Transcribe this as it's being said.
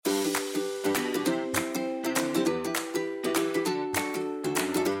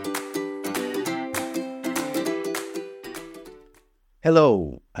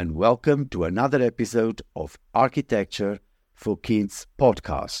Hello, and welcome to another episode of Architecture for Kids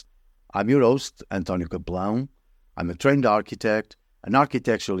podcast. I'm your host, António Capelão. I'm a trained architect, an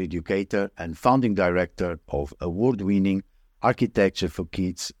architectural educator, and founding director of award-winning Architecture for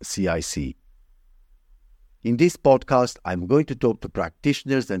Kids CIC. In this podcast, I'm going to talk to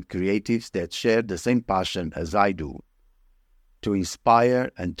practitioners and creatives that share the same passion as I do, to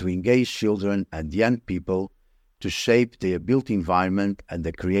inspire and to engage children and young people to shape their built environment and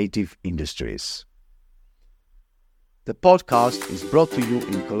the creative industries. The podcast is brought to you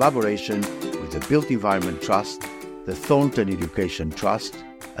in collaboration with the Built Environment Trust, the Thornton Education Trust,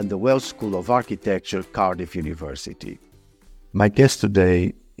 and the Welsh School of Architecture, Cardiff University. My guest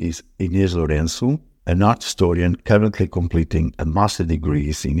today is Inês Lourenço, an art historian currently completing a master's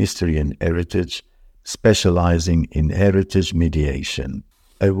degree in History and Heritage, specializing in heritage mediation.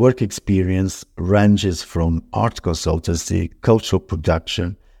 Her work experience ranges from art consultancy, cultural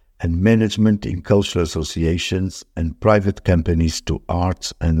production, and management in cultural associations and private companies to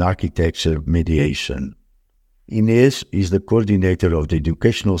arts and architecture mediation. Inês is the coordinator of the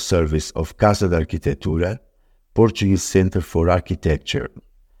educational service of Casa da Arquitetura, Portuguese Center for Architecture.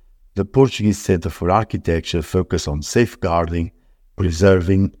 The Portuguese Center for Architecture focuses on safeguarding,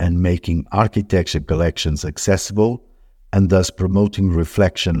 preserving, and making architecture collections accessible, and thus promoting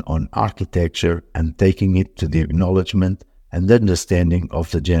reflection on architecture and taking it to the acknowledgement and understanding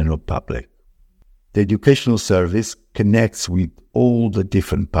of the general public. The educational service connects with all the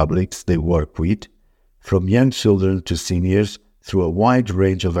different publics they work with, from young children to seniors, through a wide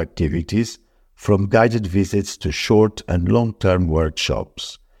range of activities, from guided visits to short and long-term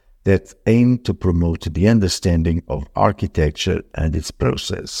workshops that aim to promote the understanding of architecture and its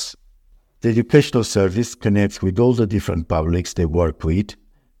process. The educational service connects with all the different publics they work with,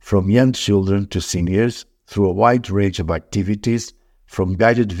 from young children to seniors, through a wide range of activities, from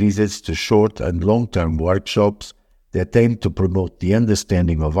guided visits to short and long-term workshops that aim to promote the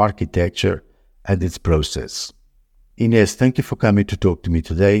understanding of architecture and its process. Inês, thank you for coming to talk to me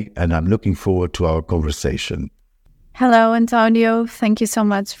today, and I'm looking forward to our conversation. Hello, Antonio. Thank you so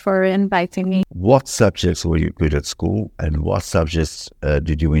much for inviting me. What subjects were you good at school, and what subjects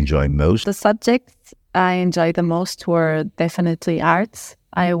did you enjoy most? The subjects I enjoyed the most were definitely arts.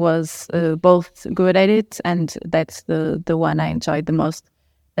 I was both good at it, and that's the one I enjoyed the most.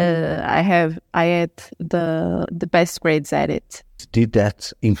 I had the best grades at it. Did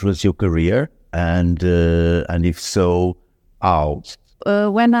that influence your career, and if so, how?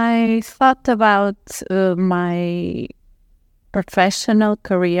 When I thought about my professional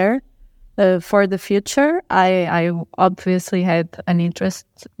career for the future, I obviously had an interest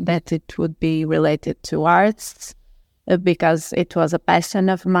that it would be related to arts because it was a passion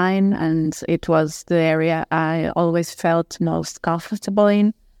of mine and it was the area I always felt most comfortable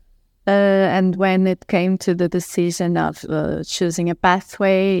in. And when it came to the decision of choosing a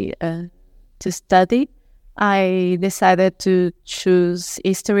pathway to study, I decided to choose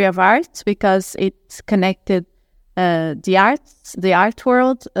history of art because it connected the art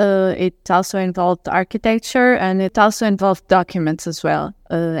world. It also involved architecture, and it also involved documents as well,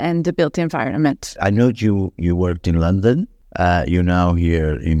 and the built environment. I know you worked in London. You're now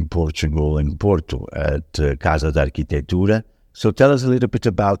here in Portugal, in Porto, at Casa da Arquitetura. So tell us a little bit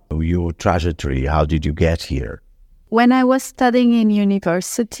about your trajectory. How did you get here? When I was studying in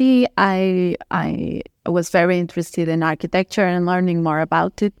university, I was very interested in architecture and learning more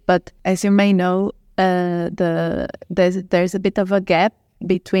about it. But as you may know, there's a bit of a gap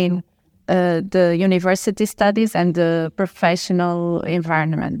between the university studies and the professional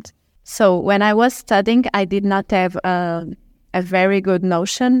environment. So when I was studying, I did not have a very good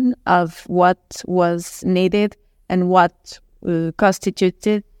notion of what was needed and what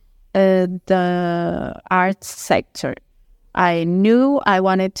constituted the arts sector. I knew I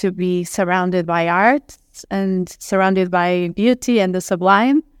wanted to be surrounded by art and surrounded by beauty and the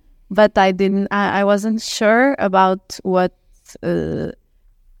sublime, but I wasn't sure about what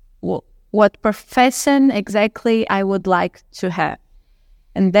profession exactly I would like to have.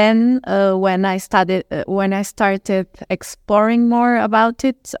 And then when I started exploring more about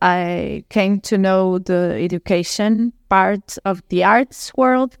it, I came to know the education part of the arts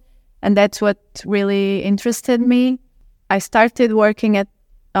world, and that's what really interested me. I started working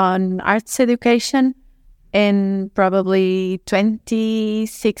on arts education in probably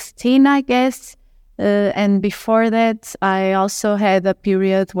 2016, I guess. And before that, I also had a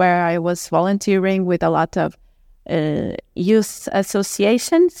period where I was volunteering with a lot of youth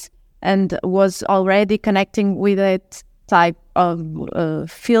associations and was already connecting with that type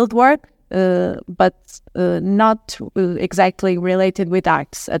of field work but not exactly related with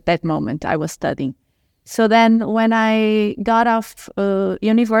arts at that moment I was studying. So then when I got off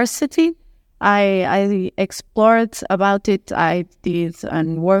university, I explored about it. I did a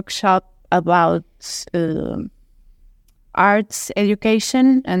workshop about arts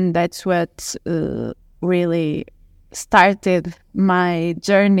education, and that's what really started my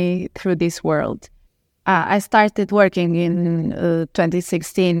journey through this world. I started working in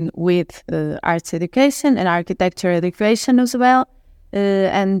 2016 with arts education and architecture education as well.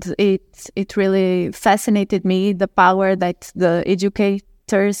 And it really fascinated me, the power that the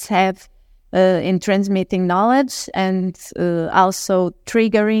educators have in transmitting knowledge, and also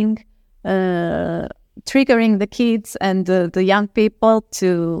triggering the kids and the young people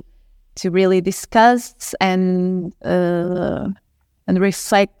to really discuss and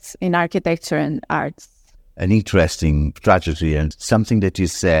reflect in architecture and arts. An interesting strategy, and something that you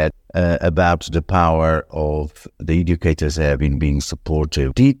said about the power of the educators have in being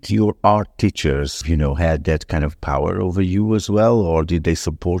supportive. Did your art teachers, had that kind of power over you as well, or did they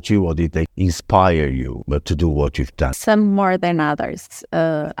support you, or did they inspire you to do what you've done? Some more than others.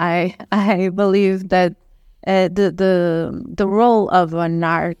 I believe that the role of an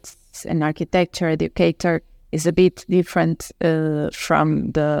arts and architecture educator is a bit different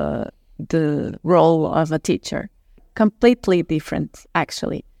from the role of a teacher. Completely different,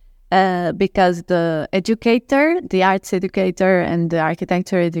 actually. Because the educator, the arts educator and the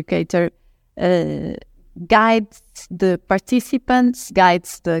architecture educator guides the participants,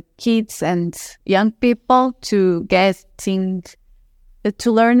 guides the kids and young people to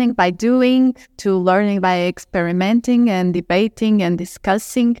learning by doing, to learning by experimenting and debating and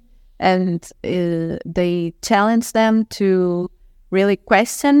discussing. And they challenge them to really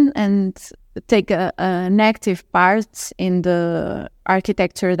question and take an active part in the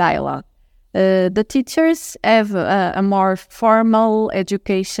architecture dialogue. The teachers have a more formal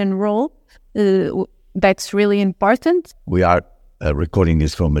education role that's really important. We are recording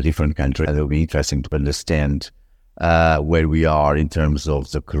this from a different country, and it will be interesting to understand where we are in terms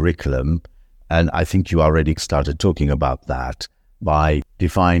of the curriculum. And I think you already started talking about that by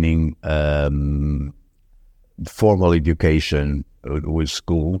defining formal education with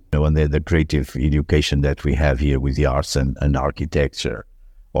school, and the creative education that we have here with the arts and architecture,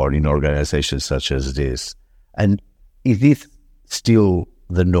 or in organizations such as this. And is this still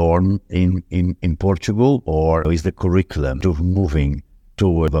the norm in Portugal, or is the curriculum moving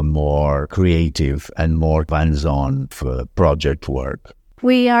toward a more creative and more hands-on for project work?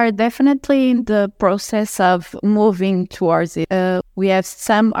 We are definitely in the process of moving towards it. We have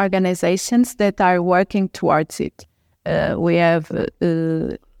some organizations that are working towards it. We have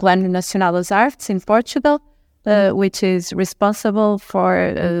Plano Nacional das Artes in Portugal, which is responsible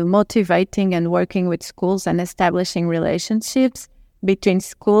for motivating and working with schools and establishing relationships between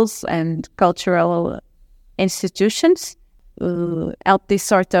schools and cultural institutions, help these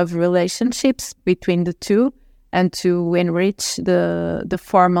sort of relationships between the two and to enrich the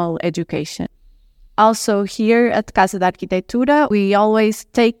formal education. Also here at Casa da Arquitetura, we always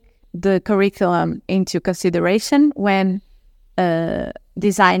take the curriculum into consideration when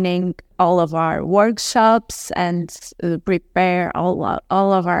designing all of our workshops and prepare all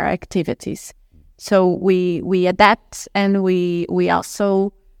of our activities. So we adapt, and we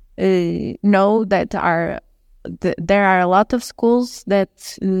also know that there are a lot of schools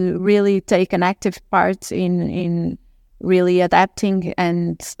that really take an active part in really adapting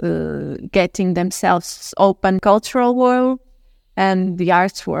and getting themselves open cultural world and the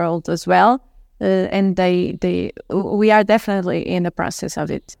arts world as well. And we are definitely in the process of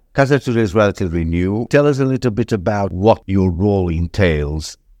it. Casa da Arquitetura is relatively new. Tell us a little bit about what your role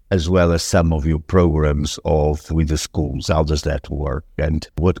entails, as well as some of your programs with the schools. How does that work? And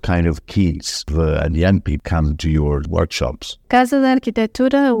what kind of kids and young people come to your workshops? Casa da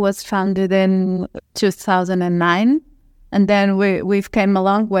Arquitetura was founded in 2009, and then we've come a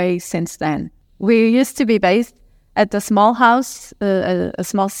long way since then. We used to be based at a small house, a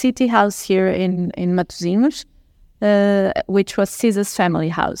small city house here in Matosinhos, which was Caesar's family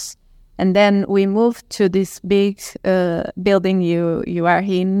house. And then we moved to this big building you are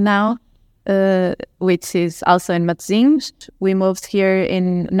in now, which is also in Matosinhos. We moved here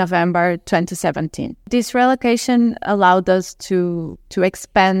in November 2017. This relocation allowed us to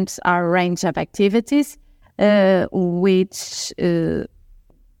expand our range of activities, which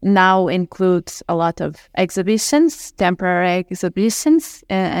now includes a lot of exhibitions, temporary exhibitions,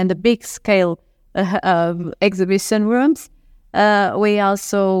 and a big scale of exhibition rooms. We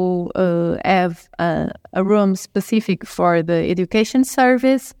also have a room specific for the education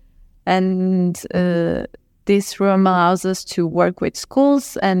service, And this room allows us to work with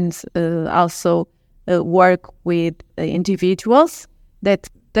schools and also work with individuals that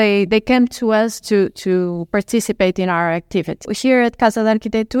they came to us to participate in our activity. Here at Casa da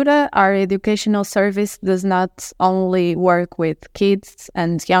Arquitetura, our educational service does not only work with kids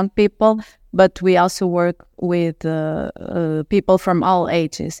and young people, but we also work with people from all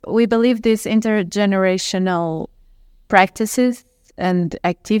ages. We believe these intergenerational practices and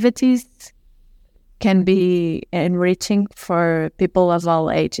activities can be enriching for people of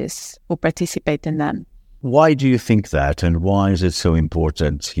all ages who participate in them. Why do you think that, and why is it so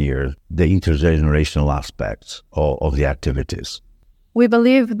important here, the intergenerational aspects of the activities? We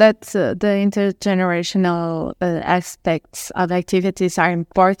believe that the intergenerational aspects of activities are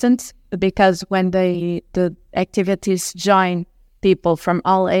important because when the activities join people from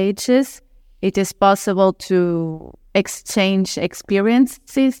all ages, it is possible to exchange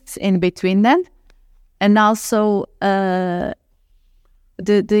experiences in between them. And also the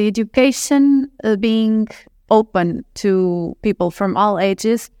education being open to people from all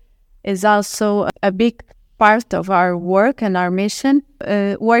ages is also a big part of our work and our mission.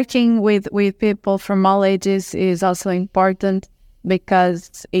 Working with people from all ages is also important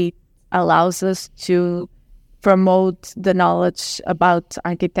because it allows us to promote the knowledge about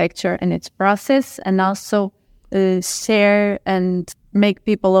architecture and its process, and also share and make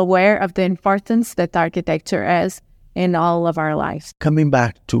people aware of the importance that architecture has in all of our lives. Coming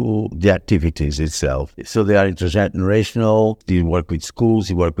back to the activities itself, so they are intergenerational, you work with schools,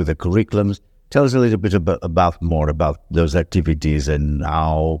 you work with the curriculums. Tell us a little bit more about those activities and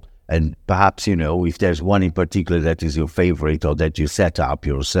how, and perhaps, if there's one in particular that is your favorite or that you set up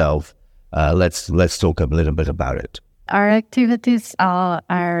yourself, let's talk a little bit about it. Our activities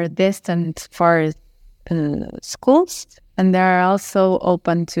are destined for schools, and they're also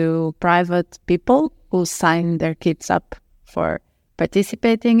open to private people who sign their kids up for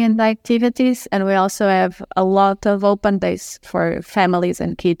participating in the activities. And we also have a lot of open days for families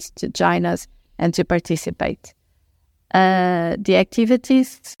and kids to join us and to participate. The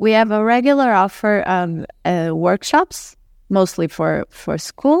activities, we have a regular offer of workshops, mostly for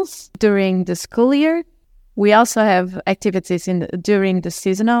schools during the school year. We also have activities during the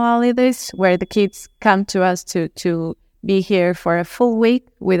seasonal holidays where the kids come to us to be here for a full week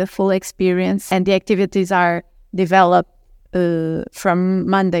with a full experience. And the activities are developed from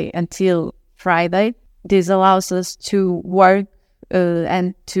Monday until Friday. This allows us to work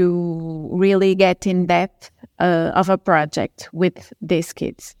and to really get in depth of a project with these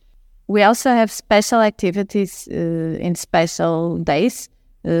kids. We also have special activities in special days.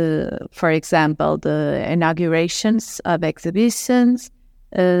 For example, the inaugurations of exhibitions,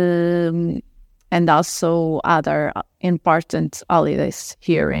 and also other important holidays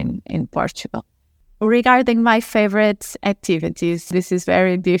here in Portugal. Regarding my favorite activities, this is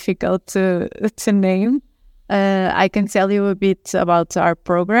very difficult to name. I can tell you a bit about our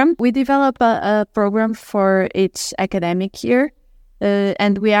program. We develop a program for each academic year,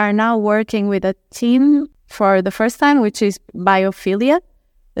 and we are now working with a team for the first time, which is biophilia.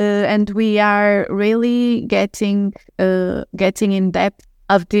 And we are really getting in depth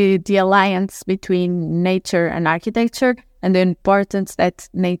of the alliance between nature and architecture and the importance that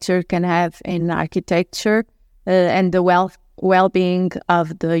nature can have in architecture and the well-being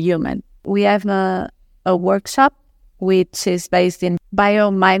of the human. We have a workshop which is based in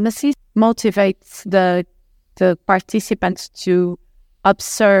biomimesis, motivates the participants to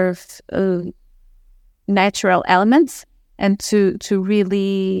observe natural elements and to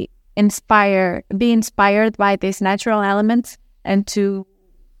really be inspired by these natural elements and to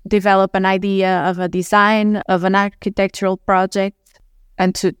develop an idea of a design of an architectural project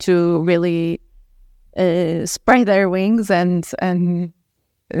and to really spread their wings and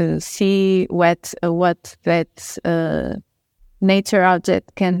see what that nature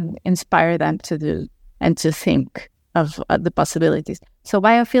object can inspire them to do and to think of the possibilities. So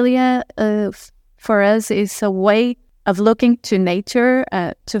biophilia for us is a way of looking to nature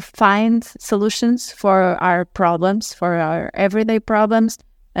to find solutions for our problems, for our everyday problems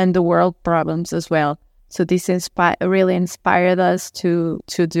and the world problems as well. So this really inspired us to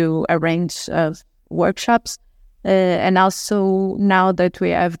do a range of workshops. And also now that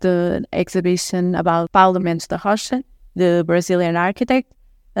we have the exhibition about Paulo Mendes da Rocha, the Brazilian architect,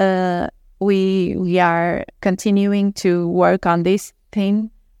 we are continuing to work on this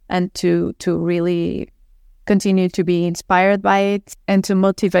theme and to really continue to be inspired by it and to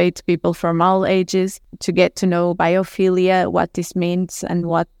motivate people from all ages to get to know biophilia, what this means and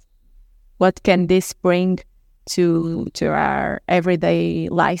what can this bring to our everyday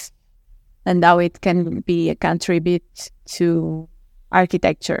life and how it can be a contribute to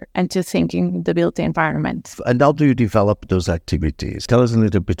architecture and to thinking the built environment. And how do you develop those activities? Tell us a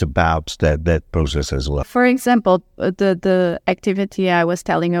little bit about that process as well. For example, the activity I was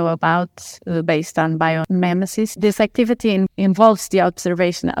telling you about based on biomimesis, this activity involves the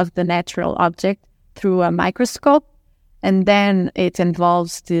observation of the natural object through a microscope, and then it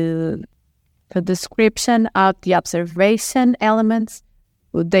involves the description of the observation elements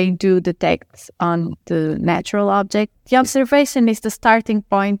they do detect on the natural object. The observation is the starting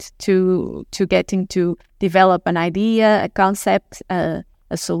point to getting to develop an idea, a concept, a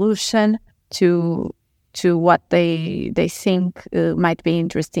solution to what they think might be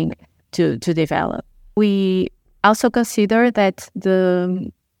interesting to develop. We also consider that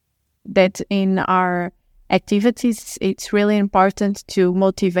in our activities, it's really important to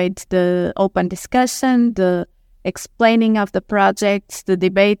motivate the open discussion, the explaining of the projects, the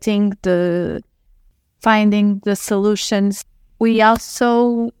debating, the finding the solutions. We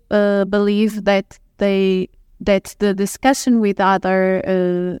also believe that the discussion with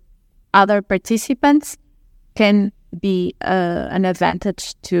other participants can be an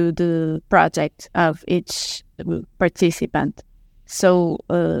advantage to the project of each participant. So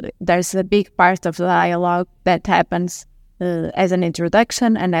there's a big part of the dialogue that happens as an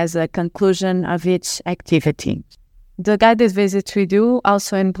introduction and as a conclusion of each activity. The guided visits we do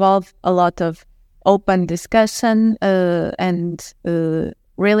also involve a lot of open discussion and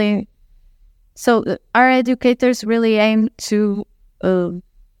really... So our educators really aim to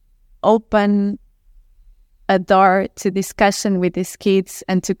open a door to discussion with these kids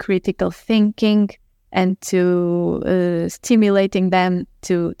and to critical thinking and to stimulating them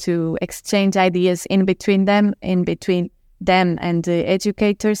to exchange ideas in between them and the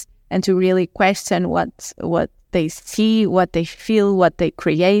educators, and to really question what they see, what they feel, what they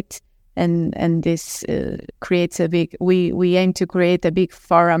create, and this creates a big. We aim to create a big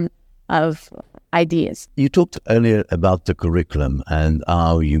forum of ideas. You talked earlier about the curriculum and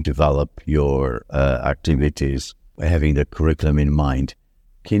how you develop your activities, having the curriculum in mind.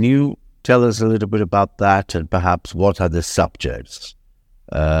 Can you tell us a little bit about that, and perhaps what are the subjects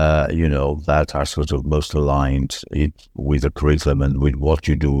that are sort of most aligned with the curriculum and with what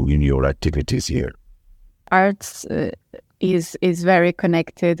you do in your activities here? Arts is very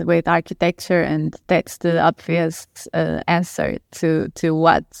connected with architecture, and that's the obvious answer to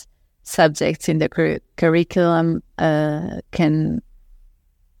what subjects in the curriculum can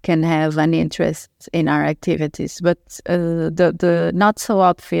have an interest in our activities. But the not so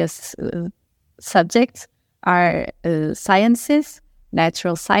obvious subjects are sciences,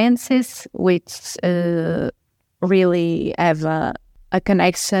 natural sciences, which really have a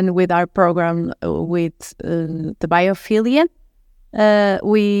connection with our program with the biophilia.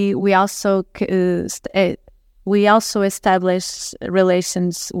 We also establish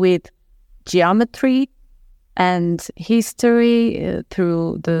relations with geometry and history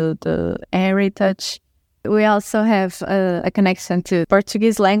through the heritage. We also have a connection to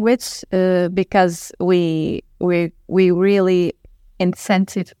Portuguese language because we really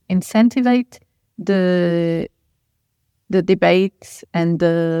incentivate the debate and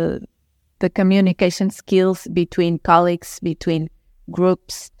the communication skills between colleagues, between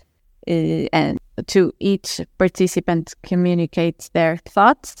groups, and to each participant communicate their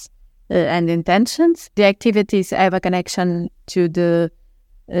thoughts and intentions. The activities have a connection to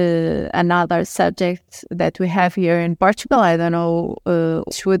another subject that we have here in Portugal. I don't know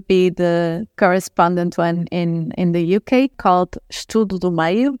which would be the correspondent one in the UK, called Estudo do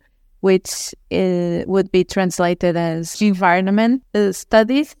Meio, which would be translated as environment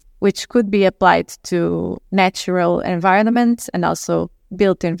studies, which could be applied to natural environments and also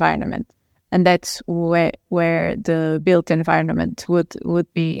built environment. And that's where the built environment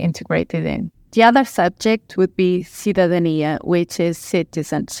would be integrated in. The other subject would be cidadania, which is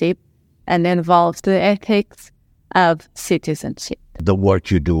citizenship, and involves the ethics of citizenship. The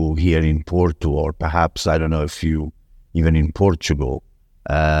work you do here in Porto, or perhaps, I don't know if you, even in Portugal,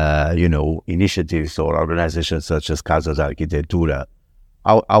 initiatives or organizations such as Casa da Arquitetura,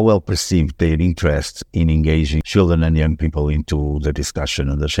 how well perceived their interest in engaging children and young people into the discussion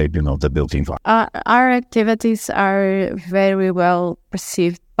and the shaping of the built environment? Our activities are very well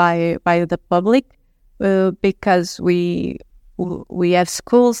perceived by the public because we have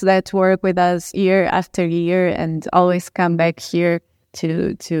schools that work with us year after year and always come back here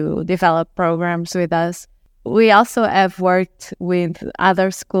to develop programs with us. We also have worked with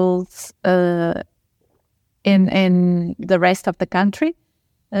other schools in the rest of the country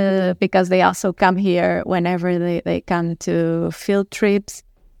because they also come here whenever they come to field trips.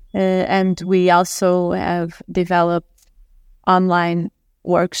 And we also have developed online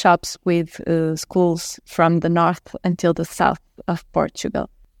workshops with schools from the north until the south of Portugal.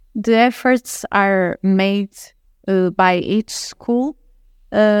 The efforts are made by each school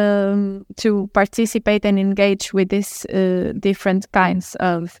to participate and engage with these different kinds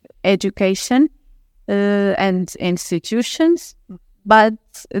of education and institutions. But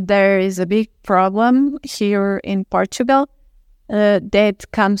there is a big problem here in Portugal that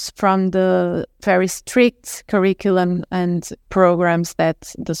comes from the very strict curriculum and programs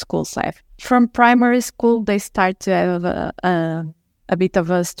that the schools have. From primary school, they start to have a bit of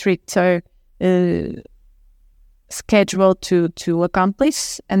a stricter schedule to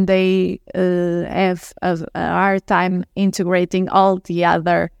accomplish, and they have a hard time integrating all the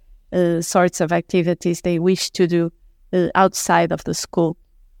other sorts of activities they wish to do outside of the school,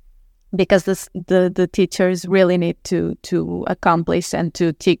 because the teachers really need to accomplish and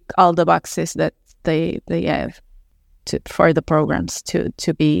to tick all the boxes that they have for the programs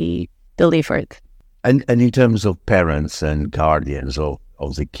to be delivered. And in terms of parents and guardians of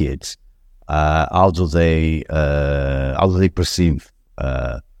the kids, how do they perceive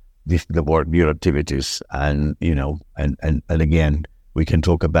the work, your activities? And and again, we can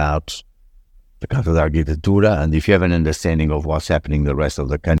talk about the Casa da Arquitetura, and if you have an understanding of what's happening in the rest of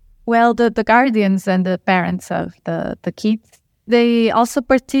the country. Well, the guardians and the parents of the kids, they also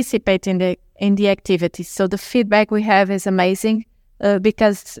participate in the activities. So the feedback we have is amazing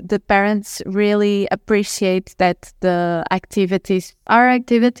because the parents really appreciate that our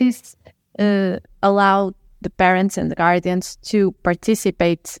activities allow the parents and the guardians to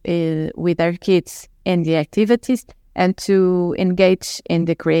participate with their kids in the activities and to engage in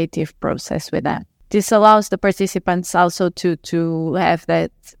the creative process with them. This allows the participants also to have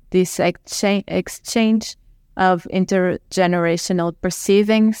this exchange of intergenerational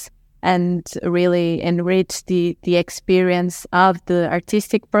perceivings and really enrich the experience of the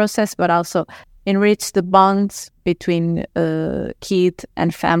artistic process, but also enrich the bonds between kid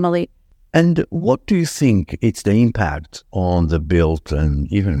and family. And what do you think it's the impact on the built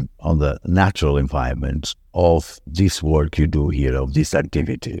and even on the natural environment of this work you do here, of these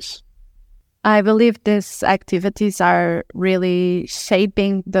activities? I believe these activities are really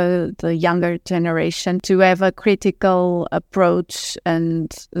shaping the younger generation to have a critical approach and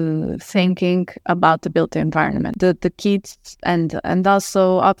thinking about the built environment. The kids and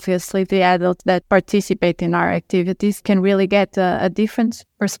also obviously the adults that participate in our activities can really get a different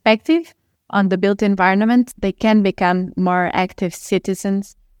perspective on the built environment. They can become more active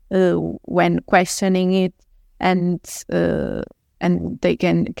citizens when questioning it, and they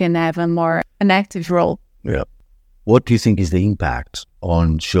can have an active role. Yeah. What do you think is the impact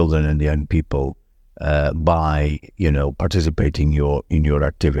on children and young people by participating in your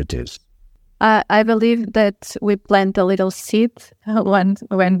activities? I believe that we plant a little seed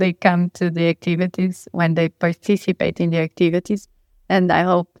when they come to the activities, when they participate in the activities, and I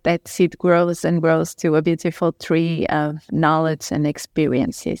hope that seed grows and grows to a beautiful tree of knowledge and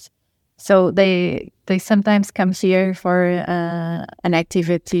experiences. So they sometimes come here for an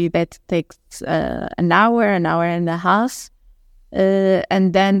activity that takes an hour and a half,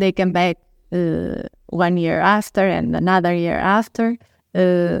 and then they come back 1 year after and another year after.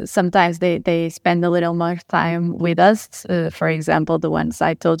 Sometimes they spend a little more time with us. For example, the ones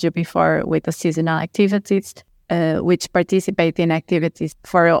I told you before with the seasonal activities, which participate in activities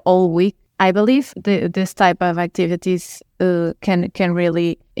for a whole week. I believe this type of activities can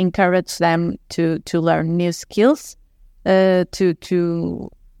really encourage them to learn new skills that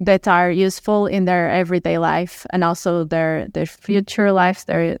are useful in their everyday life and also their future lives,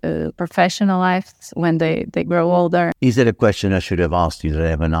 their professional lives when they grow older. Is there a question I should have asked you that I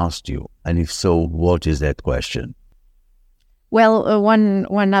haven't asked you? And if so, what is that question? Well,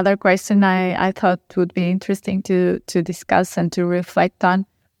 one other question I thought would be interesting to discuss and to reflect on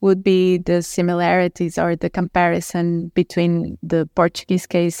would be the similarities or the comparison between the Portuguese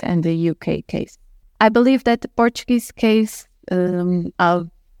case and the UK case. I believe that the Portuguese case of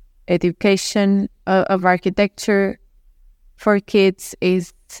education of architecture for kids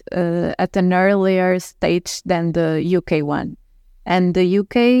is at an earlier stage than the UK one. And the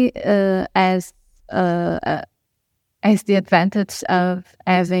UK has the advantage of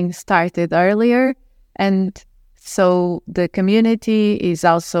having started earlier, and so the community is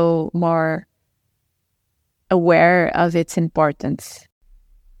also more aware of its importance.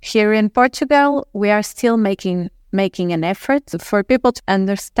 Here in Portugal, we are still making an effort for people to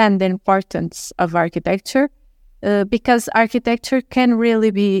understand the importance of architecture, because architecture can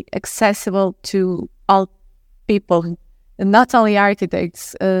really be accessible to all people not only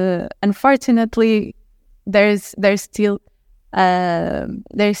architects. Unfortunately, there's still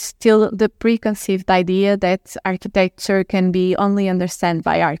the preconceived idea that architecture can be only understood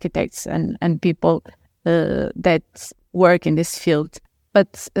by architects and people that work in this field.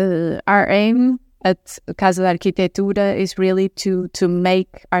 But our aim at Casa da Arquitetura is really to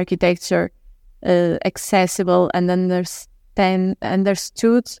make architecture accessible and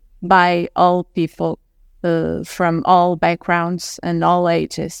understood by all people from all backgrounds and all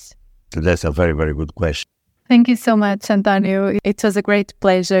ages. That's a very, very good question. Thank you so much, Antonio. It was a great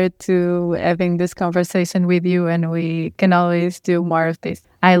pleasure to having this conversation with you, and we can always do more of this.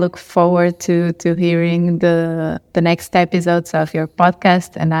 I look forward to hearing the next episodes of your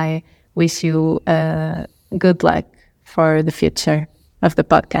podcast, and I wish you good luck for the future of the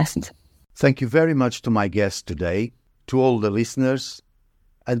podcast. Thank you very much to my guest today, to all the listeners,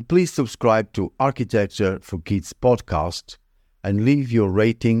 and please subscribe to Architecture for Kids podcast and leave your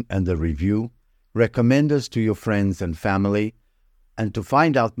rating and a review. Recommend us to your friends and family, and to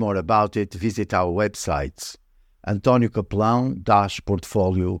find out more about it, visit our websites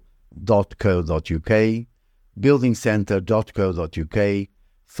antoniocapelão-portfolio.co.uk, buildingcentre.co.uk,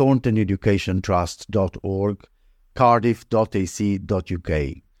 thorntoneducationtrust.org, cardiff.ac.uk,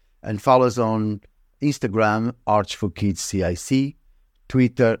 and follow us on Instagram, Arch for Kids CIC,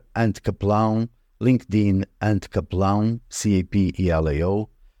 Twitter, @Capelão, LinkedIn, @Capelão, CAPELAO.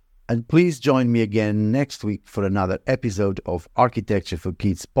 And please join me again next week for another episode of Architecture for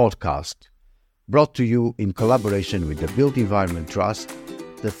Kids podcast, brought to you in collaboration with the Built Environment Trust,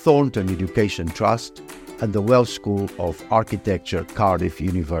 the Thornton Education Trust, and the Welsh School of Architecture, Cardiff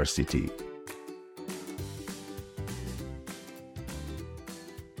University.